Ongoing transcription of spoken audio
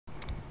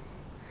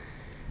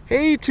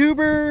Hey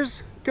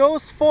tubers,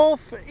 Ghost Wolf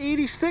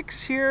 86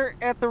 here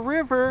at the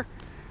river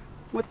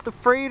with the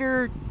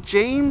freighter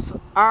James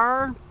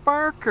R.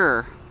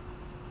 Barker.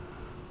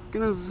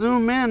 Gonna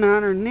zoom in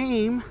on her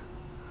name.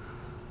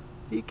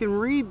 You can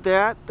read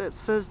that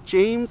says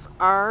James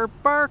R.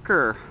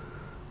 Barker.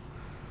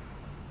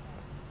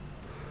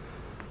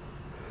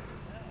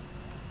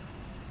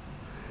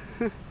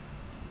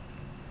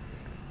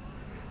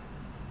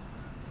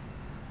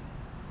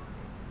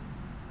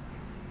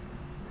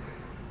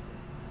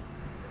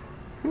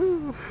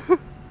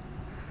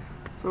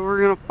 So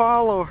we're gonna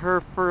follow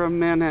her for a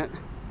minute.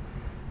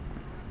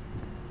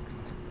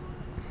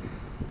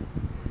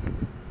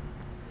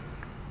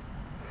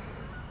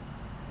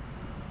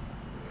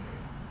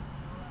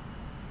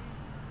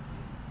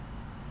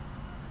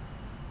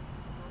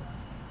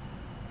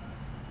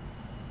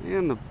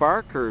 And the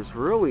Barker's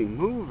really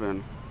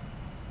moving.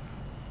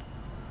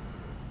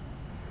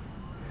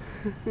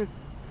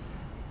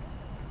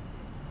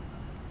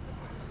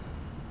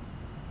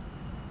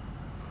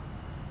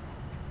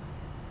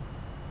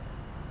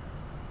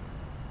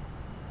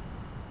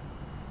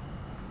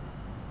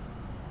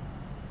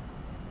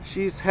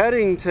 She's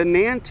heading to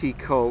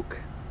Nanticoke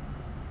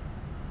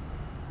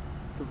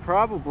to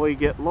probably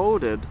get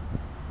loaded.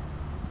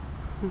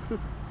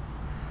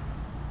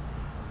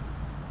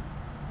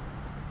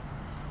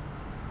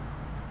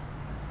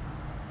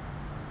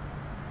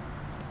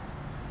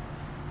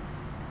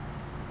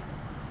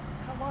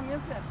 How long is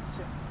that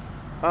ship?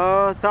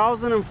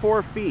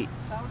 1,004 feet.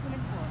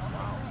 1,004.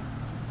 Wow.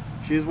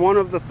 She's one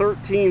of the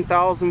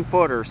 13,000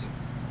 footers.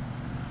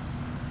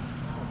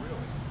 Oh, really?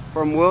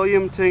 From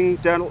Williamton,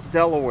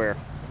 Delaware.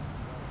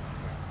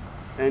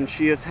 And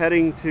she is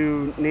heading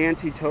to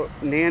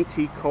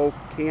Nanticoke,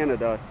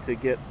 Canada to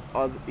get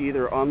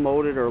either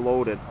unloaded or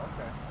loaded.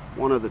 Okay.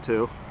 One of the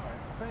two. All right.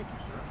 Well, thank you,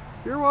 sir.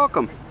 You're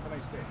welcome. Have a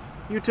nice day.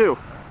 You too.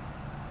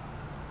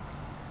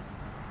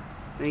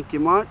 Thank you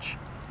much.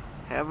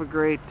 Have a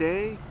great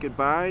day.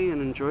 Goodbye,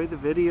 and enjoy the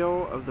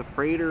video of the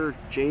freighter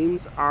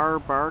James R.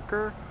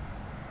 Barker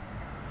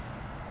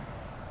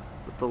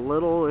with a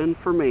little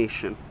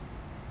information.